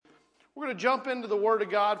We're going to jump into the Word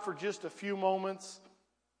of God for just a few moments.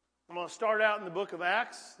 I'm going to start out in the book of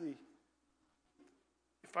Acts.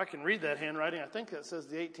 If I can read that handwriting, I think that says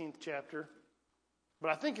the 18th chapter.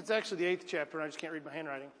 But I think it's actually the 8th chapter, and I just can't read my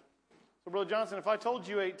handwriting. So, Brother Johnson, if I told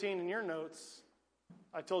you 18 in your notes,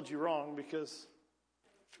 I told you wrong, because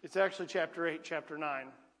it's actually chapter 8, chapter 9.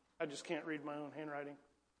 I just can't read my own handwriting.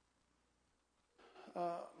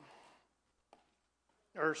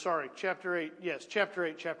 Chapter 8. Yes, chapter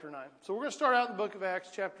 8, chapter 9. So we're going to start out in the book of Acts,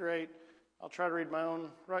 chapter 8. I'll try to read my own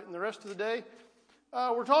writing the rest of the day.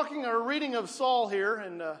 We're talking a reading of Saul here,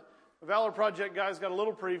 and the Valor Project guys got a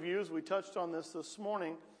little previews. We touched on this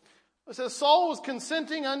morning. It says, Saul was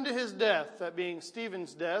consenting unto his death, that being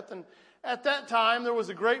Stephen's death, and at that time there was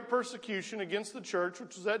a great persecution against the church,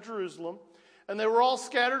 which was at Jerusalem, and they were all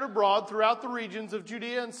scattered abroad throughout the regions of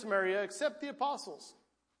Judea and Samaria, except the apostles.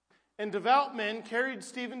 And devout men carried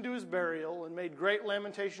Stephen to his burial and made great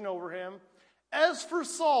lamentation over him. As for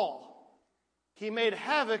Saul, he made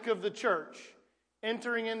havoc of the church,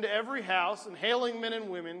 entering into every house and hailing men and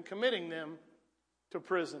women, committing them to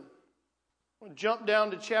prison. We'll jump down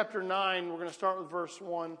to chapter 9. We're going to start with verse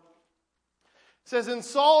 1. It says, And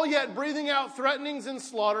Saul, yet breathing out threatenings and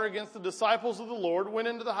slaughter against the disciples of the Lord, went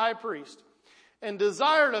into the high priest, and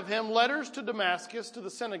desired of him letters to Damascus, to the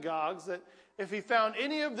synagogues, that if he found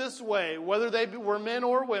any of this way, whether they were men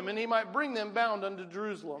or women, he might bring them bound unto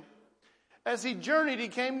Jerusalem. As he journeyed, he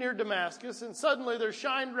came near Damascus, and suddenly there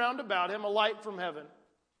shined round about him a light from heaven.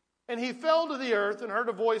 And he fell to the earth and heard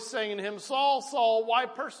a voice saying to him, Saul, Saul, why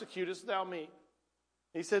persecutest thou me?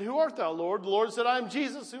 He said, Who art thou, Lord? The Lord said, I am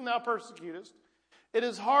Jesus whom thou persecutest. It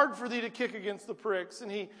is hard for thee to kick against the pricks.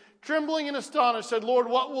 And he, trembling and astonished, said, Lord,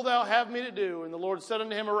 what wilt thou have me to do? And the Lord said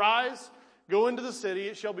unto him, Arise, go into the city,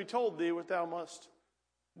 it shall be told thee what thou must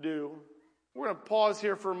do. We're going to pause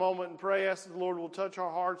here for a moment and pray, ask that the Lord will touch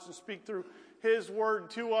our hearts and speak through His word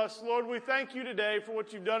to us. Lord, we thank you today for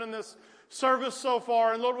what you've done in this service so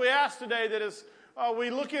far. And Lord, we ask today that as we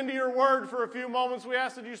look into your word for a few moments, we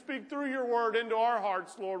ask that you speak through your word into our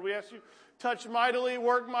hearts, Lord. We ask you touch mightily,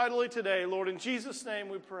 work mightily today, Lord. In Jesus' name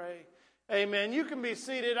we pray. Amen. You can be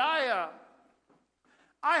seated. I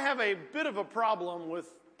have a bit of a problem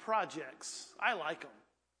with projects. I like them.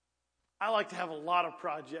 I like to have a lot of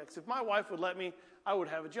projects. If my wife would let me, I would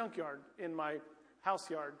have a junkyard in my house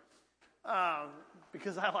yard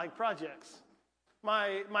because I like projects.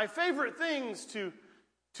 My favorite things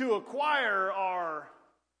to acquire are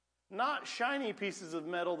not shiny pieces of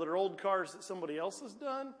metal that are old cars that somebody else has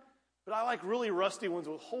done, but I like really rusty ones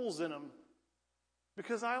with holes in them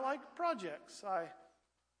because I like projects.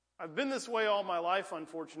 I've been this way all my life,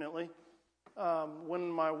 unfortunately.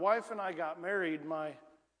 When my wife and I got married, my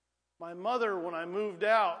mother, when I moved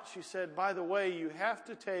out, she said, by the way, you have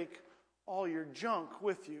to take all your junk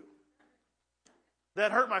with you.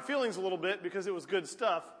 That hurt my feelings a little bit because it was good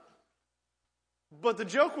stuff. But the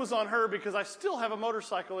joke was on her because I still have a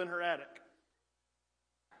motorcycle in her attic.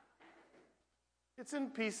 It's in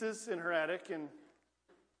pieces in her attic, and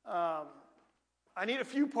I need a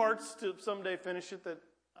few parts to someday finish it that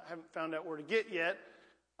I haven't found out where to get yet.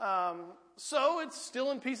 So it's still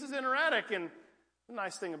in pieces in her attic, and the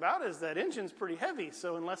nice thing about it is that engine's pretty heavy,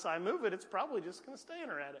 so unless I move it, it's probably just going to stay in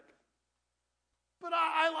her attic. But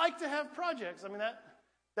I like to have projects. I mean,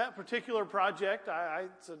 that particular project,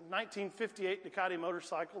 it's a 1958 Ducati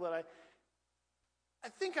motorcycle that I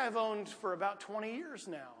think I've owned for about 20 years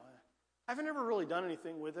now. I've never really done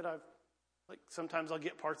anything with it. Sometimes I'll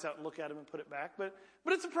get parts out and look at them and put it back, but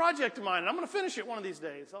it's a project of mine, and I'm going to finish it one of these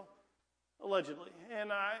days, allegedly.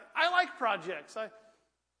 And I like projects.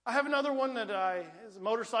 I have another one that is a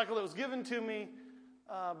motorcycle that was given to me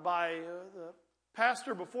by the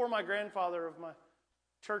pastor before my grandfather of my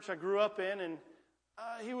church I grew up in, and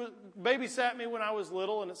he babysat me when I was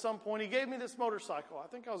little, and at some point he gave me this motorcycle. I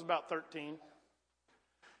think I was about 13.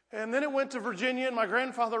 And then it went to Virginia, and my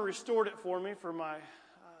grandfather restored it for me for my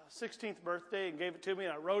 16th birthday and gave it to me,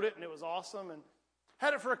 and I rode it, and it was awesome, and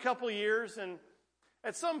had it for a couple of years, and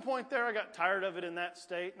at some point there I got tired of it in that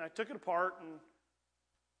state, and I took it apart and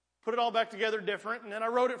put it all back together different, and then I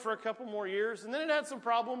rode it for a couple more years, and then it had some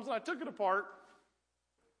problems, and I took it apart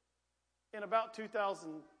in about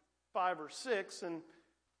 2005 or 6, and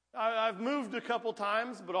I've moved a couple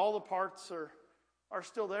times, but all the parts are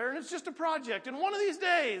still there, and it's just a project, and one of these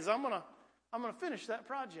days I'm gonna finish that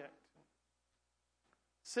project.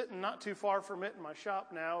 Sitting not too far from it in my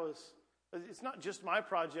shop now it's not just my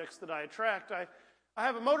projects that I attract. I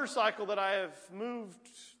have a motorcycle that I have moved.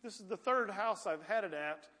 This is the third house I've had it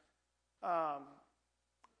at.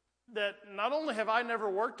 That not only have I never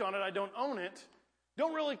worked on it, I don't own it,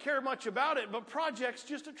 Don't really care much about it, but projects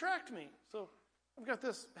just attract me. So I've got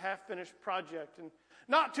this half-finished project. And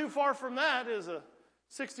not too far from that is a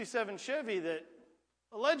 67 Chevy that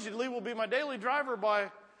allegedly will be my daily driver by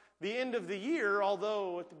the end of the year,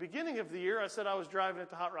 although at the beginning of the year I said I was driving at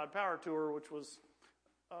the Hot Rod Power Tour, which was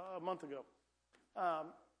a month ago.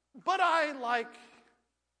 But I like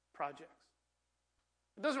projects.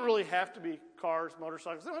 It doesn't really have to be cars,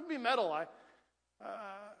 motorcycles. It doesn't have to be metal. I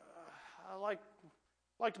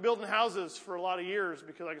liked building houses for a lot of years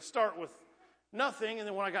because I could start with nothing, and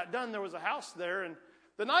then when I got done, there was a house there. And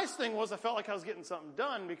the nice thing was I felt like I was getting something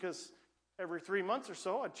done because every 3 months or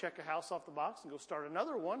so, I'd check a house off the box and go start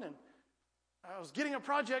another one. And I was getting a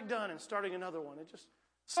project done and starting another one. It just,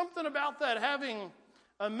 something about that, having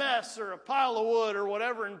a mess or a pile of wood or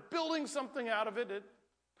whatever and building something out of it,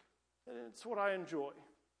 it's what I enjoy.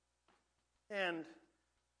 And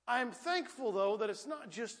I'm thankful, though, that it's not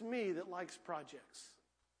just me that likes projects.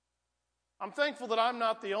 I'm thankful that I'm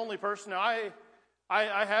not the only person. Now,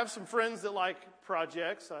 I have some friends that like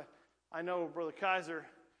projects. I know Brother Kaiser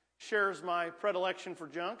shares my predilection for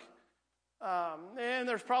junk. And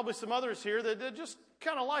there's probably some others here that just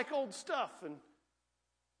kind of like old stuff and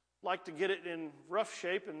like to get it in rough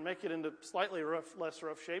shape and make it into slightly less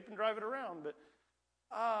rough shape and drive it around. But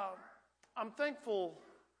I'm thankful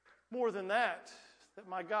more than that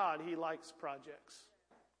my God, He likes projects.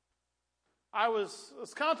 I was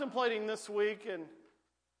contemplating this week, and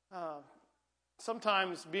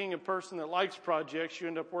sometimes being a person that likes projects, you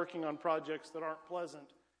end up working on projects that aren't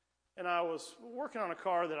pleasant. And I was working on a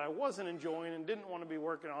car that I wasn't enjoying and didn't want to be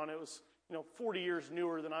working on. It was, 40 years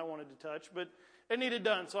newer than I wanted to touch, but it needed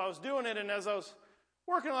done. So I was doing it, and as I was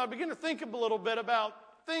working on it, I began to think a little bit about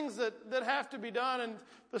things that have to be done and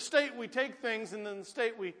the state we take things and then the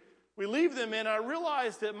state we leave them in. I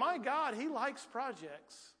realized that my God, He likes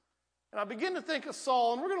projects. And I begin to think of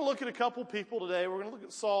Saul, and we're going to look at a couple people today. We're going to look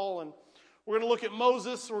at Saul, and we're going to look at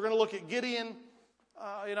Moses, we're going to look at Gideon.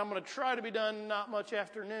 And I'm going to try to be done not much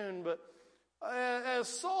afternoon, but as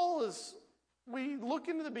Saul we look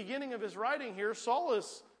into the beginning of his writing here, Saul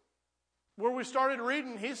is, where we started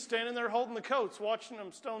reading, he's standing there holding the coats, watching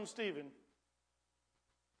them stone Stephen.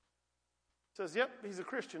 Says, yep, he's a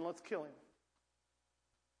Christian, let's kill him.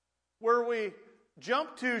 Where we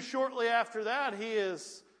jump to shortly after that, he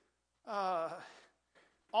is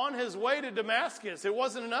on his way to Damascus. It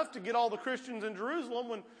wasn't enough to get all the Christians in Jerusalem.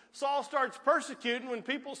 When Saul starts persecuting, when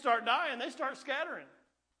people start dying, they start scattering.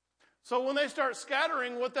 So when they start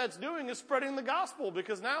scattering, what that's doing is spreading the gospel,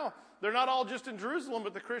 because now they're not all just in Jerusalem,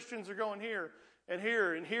 but the Christians are going here and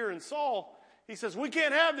here and here. And Saul, he says, we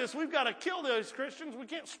can't have this. We've got to kill those Christians. We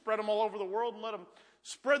can't spread them all over the world and let them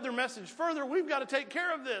spread their message further. We've got to take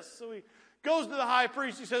care of this. So he goes to the high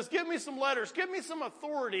priest. He says, give me some letters. Give me some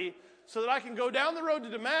authority so that I can go down the road to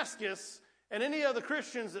Damascus, and any of the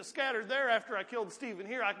Christians that scattered there after I killed Stephen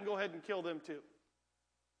here, I can go ahead and kill them too.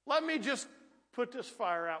 Let me just put this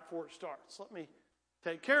fire out before it starts. Let me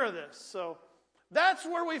take care of this. So that's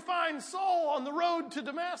where we find Saul on the road to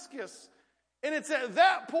Damascus. And it's at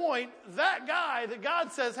that point, that guy, that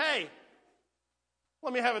God says, hey,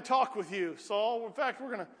 let me have a talk with you, Saul. In fact,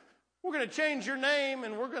 we're going to change your name,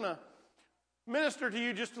 and we're going to minister to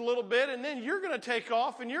you just a little bit, and then you're going to take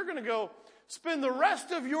off, and you're going to go spend the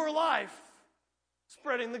rest of your life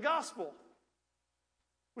spreading the gospel.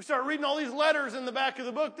 We start reading all these letters in the back of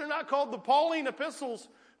the book. They're not called the Pauline epistles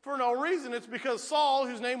for no reason. It's because Saul,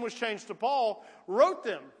 whose name was changed to Paul, wrote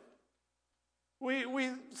them. We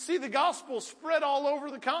see the gospel spread all over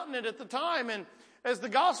the continent at the time, and as the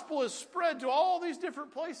gospel is spread to all these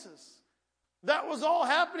different places, that was all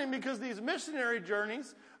happening because these missionary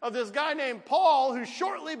journeys of this guy named Paul, who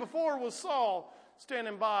shortly before was Saul,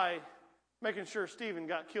 standing by, making sure Stephen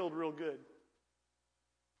got killed real good.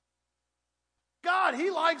 God, He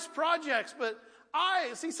likes projects, but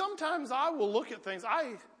sometimes I will look at things.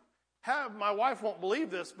 My wife won't believe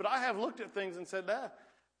this, but I have looked at things and said,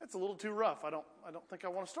 that's a little too rough. I don't think I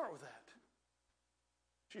want to start with that.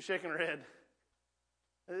 She's shaking her head.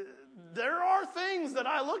 There are things that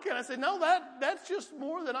I look at and I say, no, that's just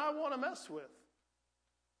more than I want to mess with.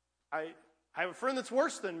 I have a friend that's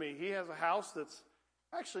worse than me. He has a house that's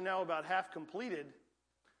actually now about half completed.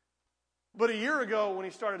 But a year ago, when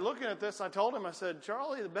he started looking at this, I told him, I said,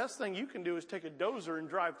 Charlie, the best thing you can do is take a dozer and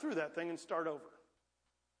drive through that thing and start over.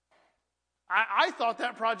 I thought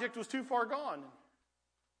that project was too far gone.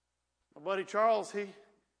 My buddy Charles,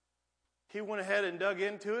 he went ahead and dug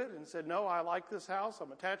into it and said, no, I like this house.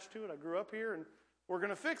 I'm attached to it. I grew up here, and we're going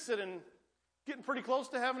to fix it and getting pretty close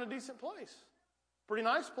to having a decent place. Pretty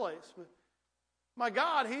nice place. But my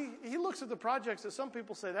God, he looks at the projects that some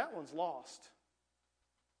people say, that one's lost.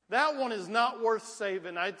 That one is not worth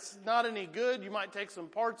saving. It's not any good. You might take some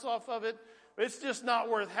parts off of it, but it's just not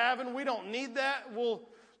worth having. We don't need that.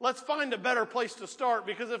 Let's find a better place to start,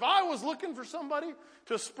 because if I was looking for somebody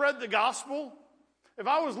to spread the gospel, if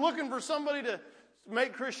I was looking for somebody to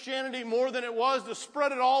make Christianity more than it was, to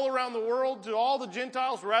spread it all around the world to all the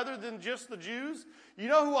Gentiles rather than just the Jews, you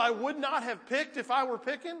know who I would not have picked if I were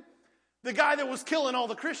picking? The guy that was killing all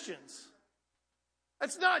the Christians.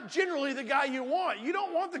 That's not generally the guy you want. You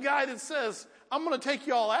don't want the guy that says, I'm going to take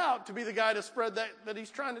you all out, to be the guy to spread that he's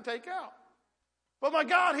trying to take out. But my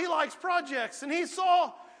God, he likes projects. And he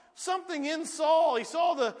saw something in Saul. He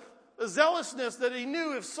saw the zealousness that he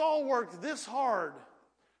knew if Saul worked this hard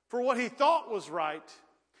for what he thought was right,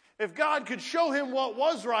 if God could show him what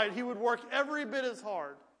was right, he would work every bit as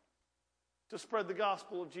hard to spread the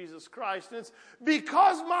gospel of Jesus Christ. And it's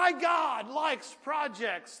because my God likes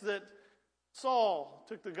projects that Saul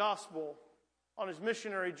took the gospel on his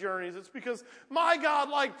missionary journeys. It's because my God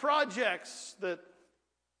liked projects that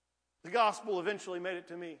the gospel eventually made it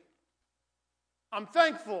to me. I'm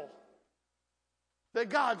thankful that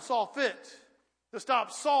God saw fit to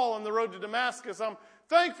stop Saul on the road to Damascus. I'm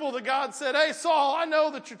thankful that God said, hey, Saul, I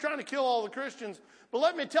know that you're trying to kill all the Christians, but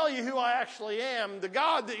let me tell you who I actually am. The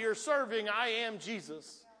God that you're serving, I am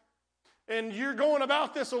Jesus. And you're going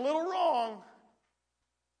about this a little wrong,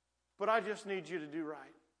 but I just need you to do right.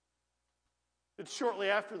 It's shortly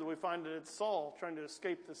after that we find that it's Saul trying to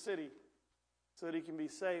escape the city so that he can be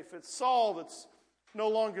safe. It's Saul that's no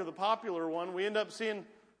longer the popular one. We end up seeing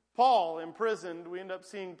Paul imprisoned. We end up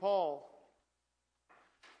seeing Paul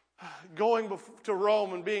going to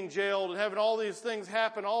Rome and being jailed and having all these things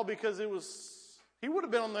happen, all because he would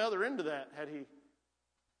have been on the other end of that had he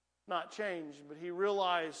not changed. But he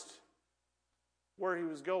realized where he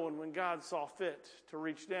was going when God saw fit to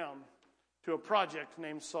reach down to a project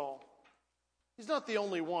named Saul. He's not the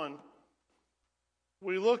only one.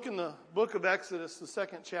 We look in the book of Exodus, the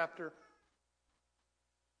 2nd chapter.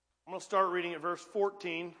 I'm going to start reading at verse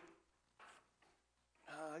 14.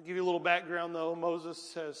 I'll give you a little background, though.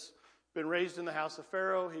 Moses has been raised in the house of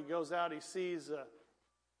Pharaoh. He goes out, he sees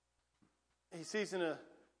an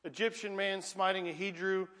Egyptian man smiting a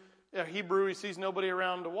Hebrew. He sees nobody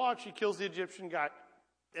around to watch. He kills the Egyptian guy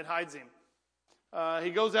and hides him.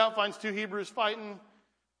 He goes out, finds 2 Hebrews fighting.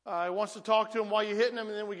 He wants to talk to him. Why are you hitting him?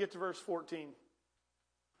 And then we get to verse 14.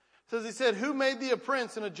 He said, who made thee a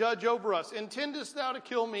prince and a judge over us? Intendest thou to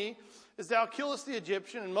kill me as thou killest the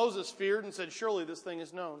Egyptian? And Moses feared and said, surely this thing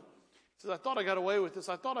is known. He says, I thought I got away with this.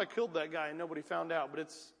 I thought I killed that guy and nobody found out. But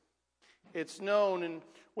it's known. And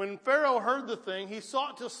when Pharaoh heard the thing, he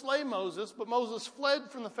sought to slay Moses. But Moses fled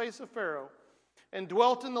from the face of Pharaoh and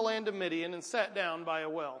dwelt in the land of Midian and sat down by a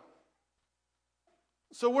well.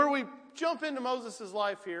 So where we jump into Moses'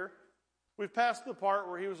 life here, we've passed the part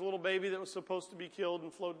where he was a little baby that was supposed to be killed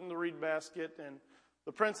and floated in the reed basket. And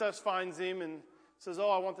the princess finds him and says,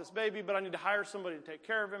 I want this baby, but I need to hire somebody to take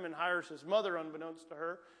care of him, and hires his mother unbeknownst to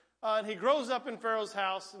her. And he grows up in Pharaoh's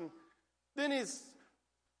house, and then he's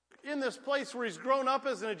in this place where he's grown up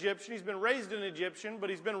as an Egyptian. He's been raised an Egyptian, but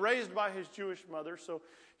he's been raised by his Jewish mother. So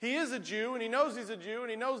he is a Jew, and he knows he's a Jew, and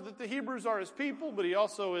he knows that the Hebrews are his people, but he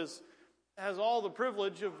also has all the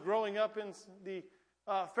privilege of growing up in the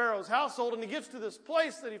Pharaoh's household. And he gets to this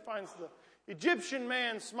place that he finds the Egyptian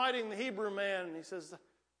man smiting the Hebrew man, and he says,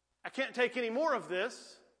 I can't take any more of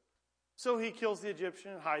this. So he kills the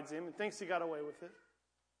Egyptian and hides him and thinks he got away with it.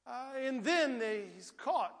 And then he's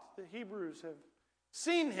caught. The Hebrews have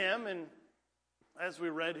seen him, and as we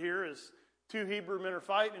read here, as 2 Hebrew men are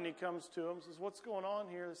fighting, and he comes to them and says, what's going on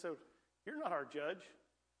here? They said, you're not our judge.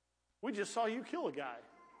 We just saw you kill a guy.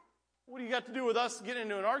 What do you got to do with us getting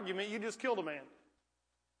into an argument? You just killed a man.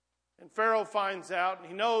 And Pharaoh finds out, and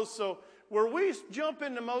he knows. So where we jump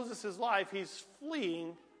into Moses' life, he's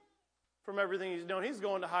fleeing from everything he's doing. He's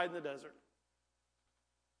going to hide in the desert.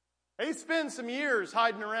 He spends some years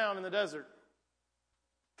hiding around in the desert.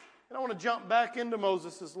 And I want to jump back into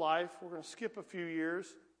Moses' life. We're going to skip a few years.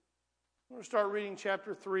 We're going to start reading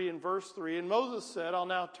chapter 3 and verse 3. And Moses said, I'll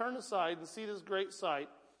now turn aside and see this great sight,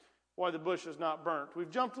 why the bush is not burnt. We've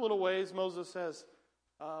jumped a little ways. Moses has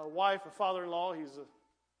a wife, a father-in-law. He's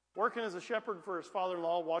working as a shepherd for his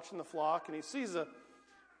father-in-law, watching the flock. And he sees a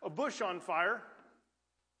bush on fire.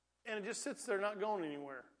 And it just sits there not going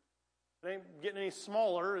anywhere. It ain't getting any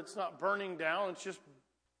smaller. It's not burning down. It's just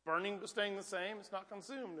burning but staying the same. It's not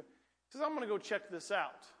consumed. He says, I'm going to go check this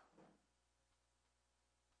out.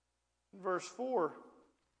 Verse 4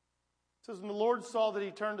 it says, when the Lord saw that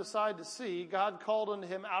he turned aside to see, God called unto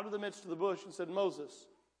him out of the midst of the bush and said, Moses,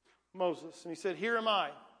 Moses. And he said, here am I.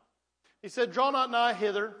 He said, draw not nigh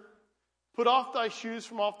hither. Put off thy shoes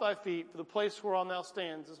from off thy feet, for the place whereon thou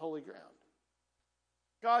stands is holy ground.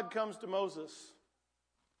 God comes to Moses,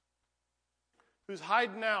 who's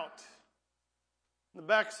hiding out in the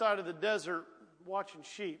backside of the desert watching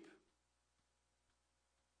sheep.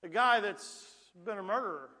 A guy that's been a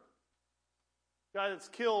murderer. A guy that's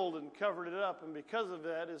killed and covered it up, and because of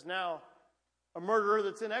that is now a murderer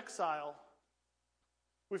that's in exile.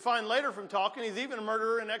 We find later from talking, he's even a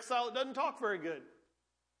murderer in exile that doesn't talk very good.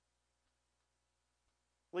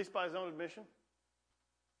 At least by his own admission.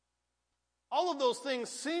 All of those things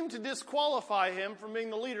seem to disqualify him from being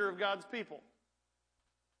the leader of God's people.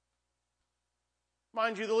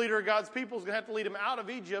 Mind you, the leader of God's people is going to have to lead him out of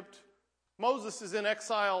Egypt. Moses is in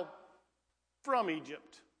exile from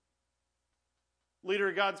Egypt. Leader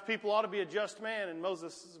of God's people ought to be a just man, and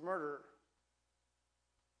Moses is a murderer.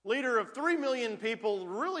 Leader of 3 million people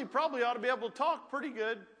really probably ought to be able to talk pretty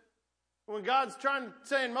good. When God's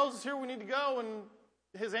saying, Moses, here we need to go, and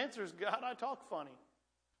his answer is, God, I talk funny.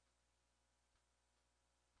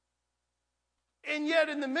 And yet,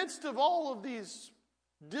 in the midst of all of these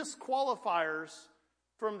disqualifiers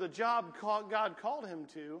from the job God called him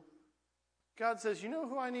to, God says, you know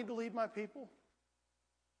who I need to lead my people?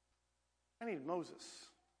 I need Moses.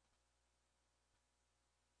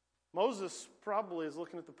 Moses probably is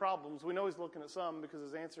looking at the problems. We know he's looking at some because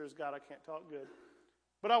his answer is, God, I can't talk good.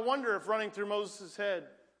 But I wonder if running through Moses' head,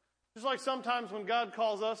 just like sometimes when God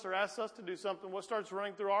calls us or asks us to do something, what starts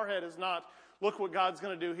running through our head is not, look what God's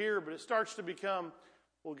going to do here, but it starts to become,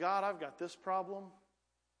 well, God, I've got this problem.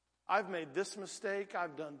 I've made this mistake.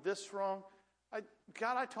 I've done this wrong.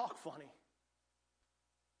 God, I talk funny.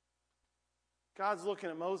 God's looking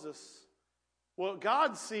at Moses. What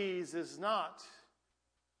God sees is not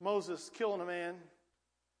Moses killing a man,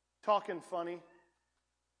 talking funny,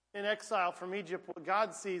 in exile from Egypt. What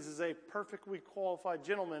God sees is a perfectly qualified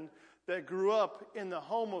gentleman that grew up in the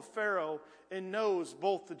home of Pharaoh and knows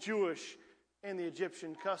both the Jewish and the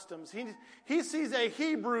Egyptian customs. He sees a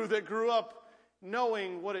Hebrew that grew up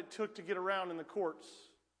knowing what it took to get around in the courts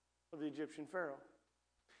of the Egyptian Pharaoh.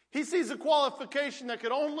 He sees a qualification that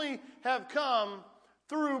could only have come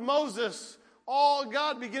through Moses, all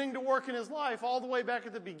God beginning to work in his life, all the way back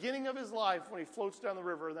at the beginning of his life when he floats down the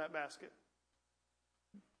river in that basket.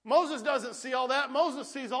 Moses doesn't see all that.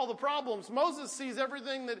 Moses sees all the problems. Moses sees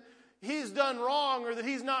everything that he's done wrong or that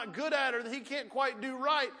he's not good at or that he can't quite do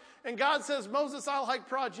right. And God says, Moses, I like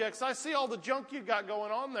projects. I see all the junk you've got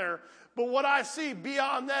going on there. But what I see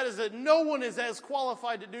beyond that is that no one is as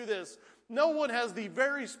qualified to do this. No one has the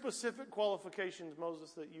very specific qualifications,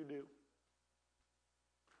 Moses, that you do.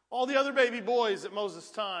 All the other baby boys at Moses'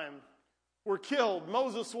 time were killed.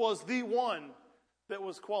 Moses was the one that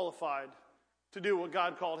was qualified to do what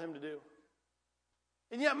God called him to do.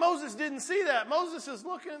 And yet Moses didn't see that. Moses is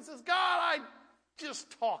looking and says, God, I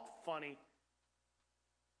just talk funny.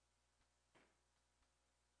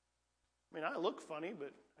 I mean, I look funny,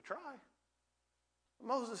 but I try.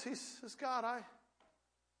 Moses, he says, God, I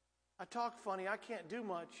talk funny. I can't do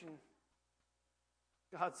much. And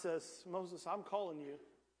God says, Moses, I'm calling you.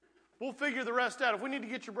 We'll figure the rest out. If we need to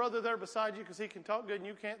get your brother there beside you because he can talk good and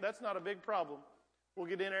you can't, that's not a big problem. We'll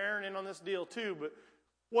get Aaron in on this deal too. But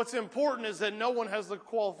what's important is that no one has the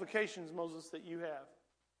qualifications, Moses, that you have.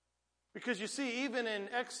 Because you see, even in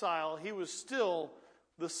exile, he was still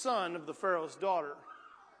the son of the Pharaoh's daughter.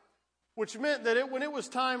 Which meant that when it was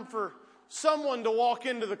time for someone to walk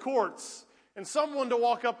into the courts and someone to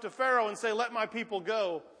walk up to Pharaoh and say, let my people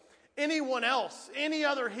go, anyone else, any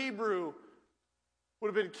other Hebrew would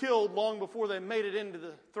have been killed long before they made it into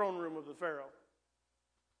the throne room of the Pharaoh.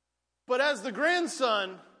 But as the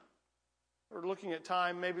grandson, or looking at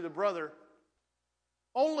time, maybe the brother,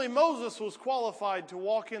 only Moses was qualified to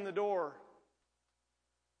walk in the door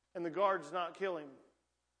and the guards not kill him.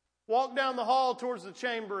 Walk down the hall towards the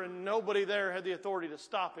chamber and nobody there had the authority to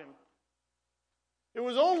stop him. It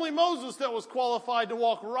was only Moses that was qualified to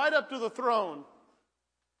walk right up to the throne.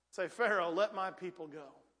 Say, Pharaoh, let my people go.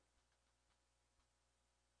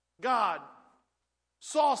 God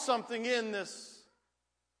saw something in this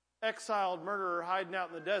exiled murderer hiding out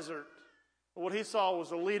in the desert. What he saw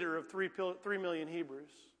was a leader of 3 million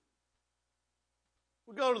Hebrews.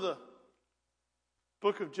 We go to the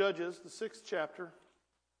book of Judges, the 6th chapter.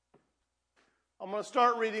 I'm going to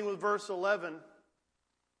start reading with verse 11. It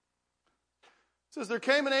says, there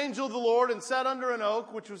came an angel of the Lord and sat under an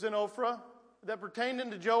oak, which was in Ophrah, that pertained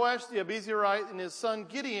unto Joash the Abiezrite, and his son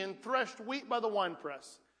Gideon threshed wheat by the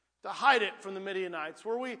winepress to hide it from the Midianites.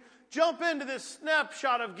 Where we jump into this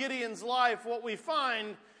snapshot of Gideon's life, what we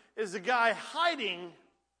find is a guy hiding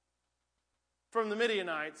from the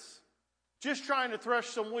Midianites just trying to thresh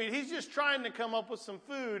some wheat. He's just trying to come up with some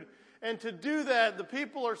food. And to do that, the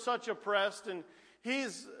people are such oppressed, and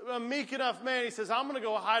he's a meek enough man. He says, I'm going to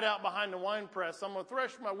go hide out behind the wine press. I'm going to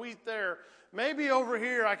thresh my wheat there. Maybe over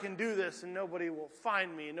here I can do this, and nobody will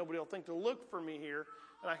find me, and nobody will think to look for me here,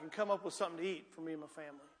 and I can come up with something to eat for me and my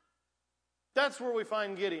family. That's where we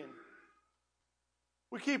find Gideon.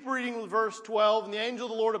 We keep reading verse 12. And the angel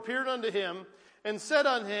of the Lord appeared unto him and said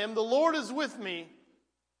unto him, the Lord is with me.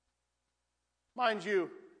 Mind you,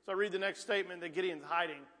 so I read the next statement that Gideon's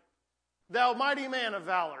hiding. Thou mighty man of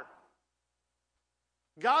valor.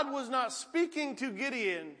 God was not speaking to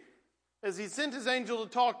Gideon as he sent his angel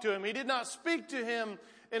to talk to him. He did not speak to him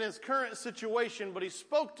in his current situation, but he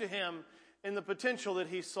spoke to him in the potential that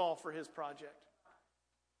he saw for his project.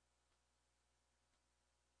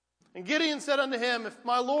 And Gideon said unto him, if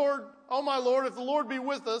my Lord, if the Lord be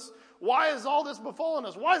with us, why has all this befallen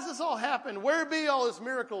us? Why has this all happened? Where be all his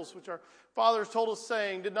miracles which our fathers told us,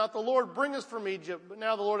 saying, did not the Lord bring us from Egypt? But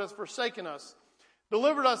now the Lord has forsaken us,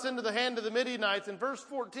 delivered us into the hand of the Midianites. In verse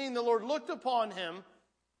 14, the Lord looked upon him.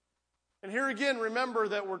 And here again, remember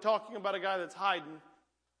that we're talking about a guy that's hiding.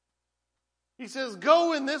 He says,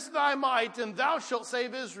 go in this thy might, and thou shalt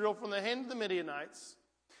save Israel from the hand of the Midianites.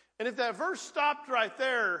 And if that verse stopped right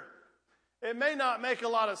there, it may not make a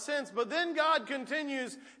lot of sense, but then God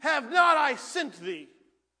continues, have not I sent thee?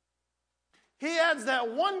 He adds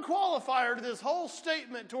that one qualifier to this whole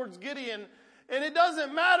statement towards Gideon, and it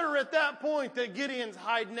doesn't matter at that point that Gideon's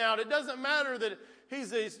hiding out. It doesn't matter that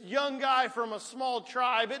he's a young guy from a small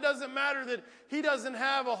tribe. It doesn't matter that he doesn't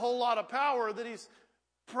have a whole lot of power, that he's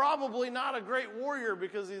probably not a great warrior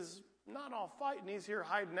because he's not all fighting. He's here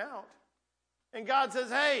hiding out. And God says,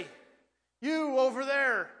 hey, you over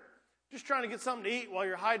there, just trying to get something to eat while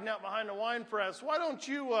you're hiding out behind the wine press. Why don't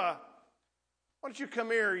you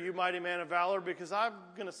come here, you mighty man of valor, because I'm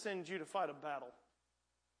going to send you to fight a battle.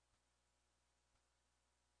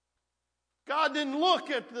 God didn't look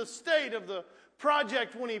at the state of the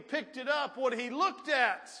project when he picked it up. What he looked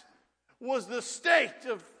at was the state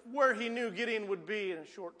of where he knew Gideon would be in a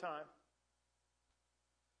short time.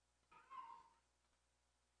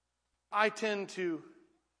 I tend to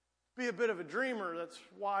be a bit of a dreamer. That's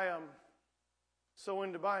why I'm so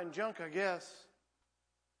into buying junk, I guess.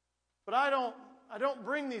 But I don't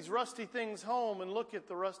bring these rusty things home and look at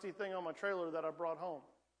the rusty thing on my trailer that I brought home.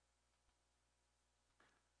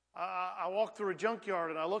 I walk through a junkyard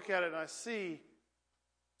and I look at it and I see,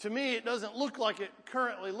 to me it doesn't look like it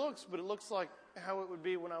currently looks, but it looks like how it would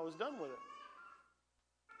be when I was done with it.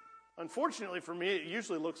 Unfortunately for me, it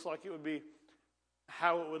usually looks like it would be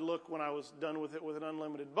how it would look when I was done with it with an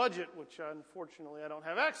unlimited budget, which unfortunately I don't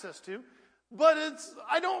have access to. But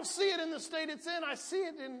I don't see it in the state it's in. I see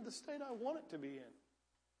it in the state I want it to be in.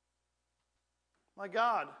 My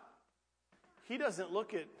God, he doesn't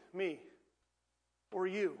look at me or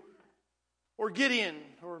you or Gideon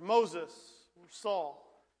or Moses or Saul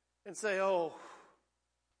and say, oh,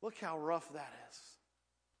 look how rough that is.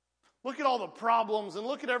 Look at all the problems and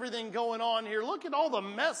look at everything going on here. Look at all the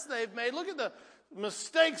mess they've made. Look at the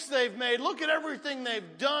mistakes they've made. Look at everything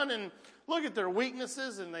they've done and look at their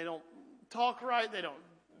weaknesses, and they don't talk right. They don't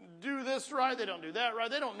do this right. They don't do that right.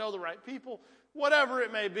 They don't know the right people. Whatever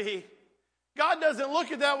it may be. God doesn't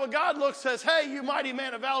look at that. What God looks says, hey, you mighty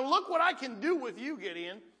man of valor, look what I can do with you,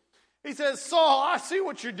 Gideon. He says, Saul, I see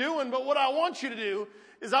what you're doing, but what I want you to do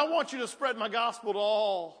is I want you to spread my gospel to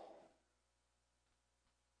all.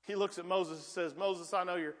 He looks at Moses and says, Moses, I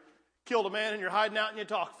know you killed a man and you're hiding out and you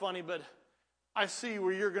talk funny, but I see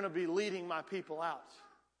where you're going to be leading my people out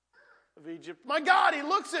of Egypt. My God, he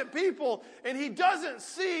looks at people and he doesn't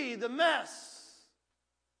see the mess.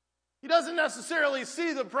 He doesn't necessarily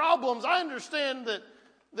see the problems. I understand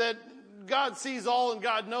that God sees all and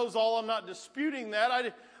God knows all. I'm not disputing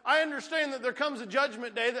that. I understand that there comes a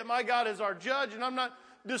judgment day that my God is our judge, and I'm not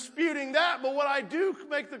disputing that. But what I do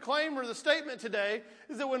make the claim or the statement today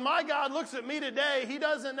is that when my God looks at me today, he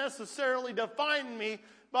doesn't necessarily define me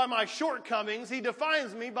by my shortcomings. He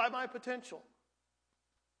defines me by my potential.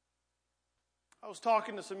 I was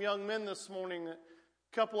talking to some young men this morning that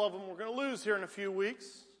a couple of them we're going to lose here in a few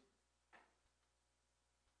weeks.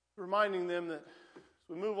 Reminding them that as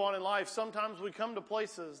we move on in life, sometimes we come to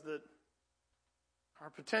places that our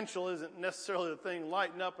potential isn't necessarily the thing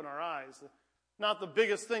lighting up in our eyes. Not the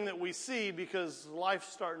biggest thing that we see because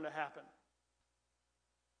life's starting to happen.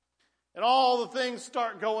 And all the things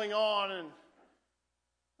start going on, and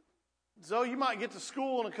so you might get to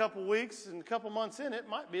school in a couple weeks, and a couple months in, it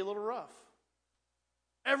might be a little rough.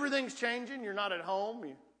 Everything's changing. You're not at home.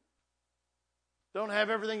 You don't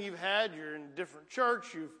have everything you've had. You're in a different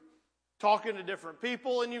church. You've talking to different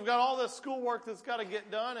people, and you've got all this schoolwork that's got to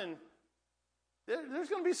get done, and there's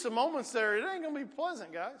going to be some moments there. It ain't going to be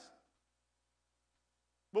pleasant, guys.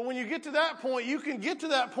 But when you get to that point, you can get to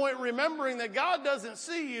that point remembering that God doesn't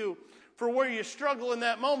see you for where you struggle in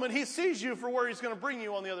that moment. He sees you for where He's going to bring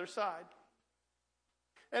you on the other side.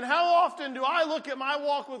 And how often do I look at my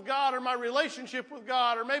walk with God or my relationship with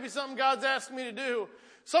God or maybe something God's asked me to do?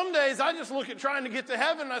 Some days I just look at trying to get to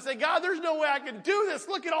heaven and I say, God, there's no way I can do this.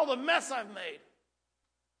 Look at all the mess I've made.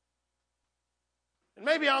 And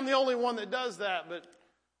maybe I'm the only one that does that, but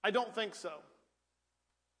I don't think so.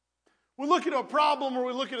 We look at a problem or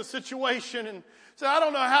we look at a situation and say, I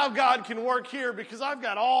don't know how God can work here because I've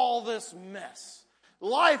got all this mess.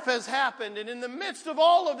 Life has happened, and in the midst of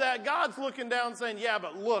all of that, God's looking down saying, yeah,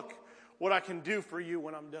 but look what I can do for you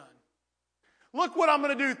when I'm done. Look what I'm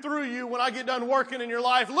going to do through you when I get done working in your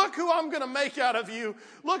life. Look who I'm going to make out of you.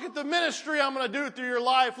 Look at the ministry I'm going to do through your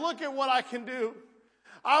life. Look at what I can do.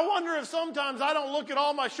 I wonder if sometimes I don't look at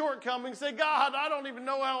all my shortcomings and say, God, I don't even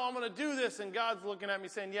know how I'm going to do this. And God's looking at me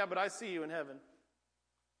saying, yeah, but I see you in heaven.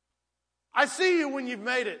 I see you when you've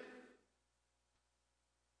made it.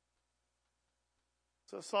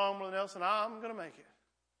 So Song Willie Nelson, I'm going to make it.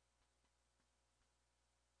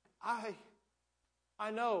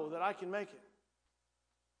 I know that I can make it.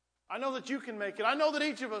 I know that you can make it. I know that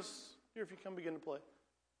each of us, here if you come begin to play,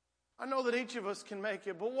 I know that each of us can make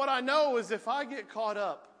it. But what I know is if I get caught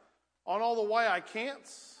up on all the why I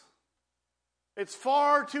can'ts, it's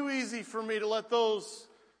far too easy for me to let those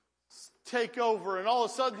take over. And all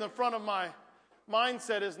of a sudden the front of my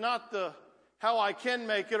mindset is not the how I can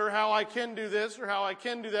make it or how I can do this or how I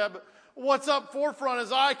can do that. But what's up forefront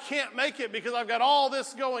is I can't make it because I've got all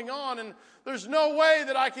this going on and there's no way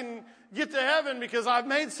that I can get to heaven because I've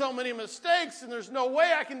made so many mistakes and there's no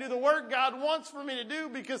way I can do the work God wants for me to do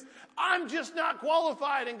because I'm just not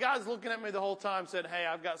qualified. And God's looking at me the whole time said, hey,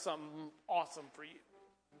 I've got something awesome for you.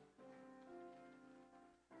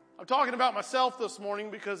 I'm talking about myself this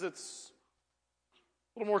morning because it's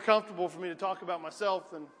a little more comfortable for me to talk about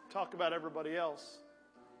myself than talk about everybody else.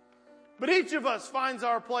 But each of us finds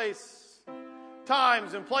our place,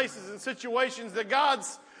 times and places and situations that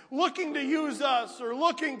God's looking to use us or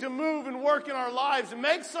looking to move and work in our lives and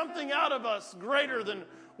make something out of us greater than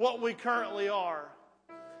what we currently are.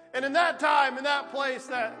 And in that time, in that place,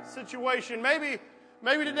 that situation, maybe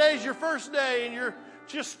today's your first day and you're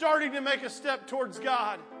just starting to make a step towards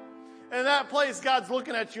God. And in that place, God's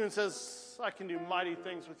looking at you and says, I can do mighty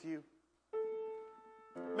things with you.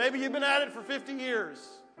 Maybe you've been at it for 50 years.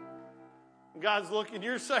 And God's looking,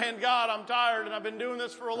 you're saying, God, I'm tired and I've been doing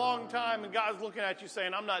this for a long time. And God's looking at you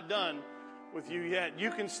saying, I'm not done with you yet.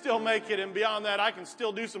 You can still make it, and beyond that, I can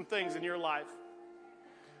still do some things in your life.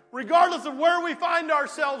 Regardless of where we find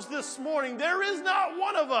ourselves this morning, there is not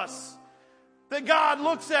one of us that God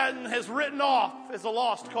looks at and has written off as a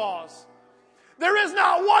lost cause. There is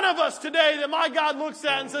not one of us today that my God looks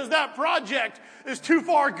at and says, that project is too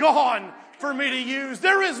far gone for me to use.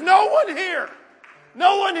 There is no one here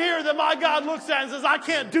that my God looks at and says, I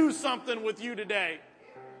can't do something with you today.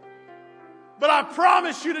 But I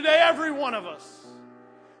promise you today, every one of us,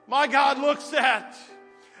 my God looks at,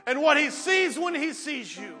 and what He sees when He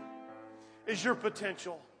sees you is your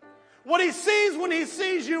potential. What He sees when He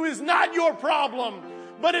sees you is not your problem,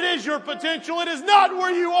 but it is your potential. It is not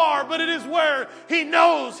where you are, but it is where He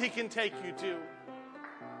knows He can take you to.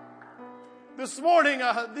 This morning,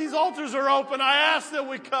 these altars are open. I ask that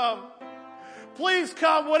we come. Please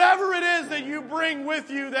come. Whatever it is that you bring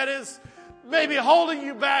with you that is maybe holding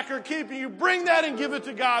you back or keeping you, bring that and give it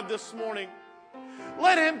to God this morning.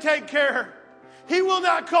 Let Him take care. He will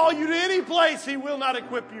not call you to any place He will not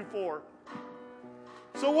equip you for.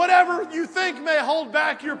 So whatever you think may hold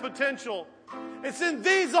back your potential, it's in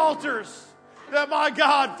these altars that my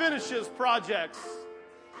God finishes projects.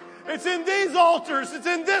 It's in these altars, it's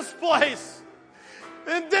in this place,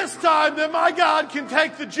 in this time that my God can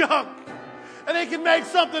take the junk and He can make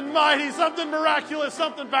something mighty, something miraculous,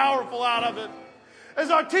 something powerful out of it.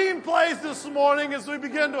 As our team plays this morning, as we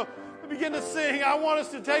begin to sing, I want us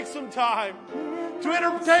to take some time to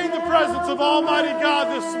entertain the presence of Almighty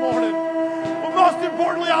God this morning. But most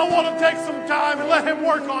importantly, I want to take some time and let Him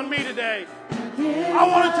work on me today. I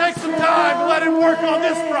want to take some time and let Him work on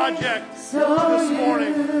this project this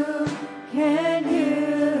morning.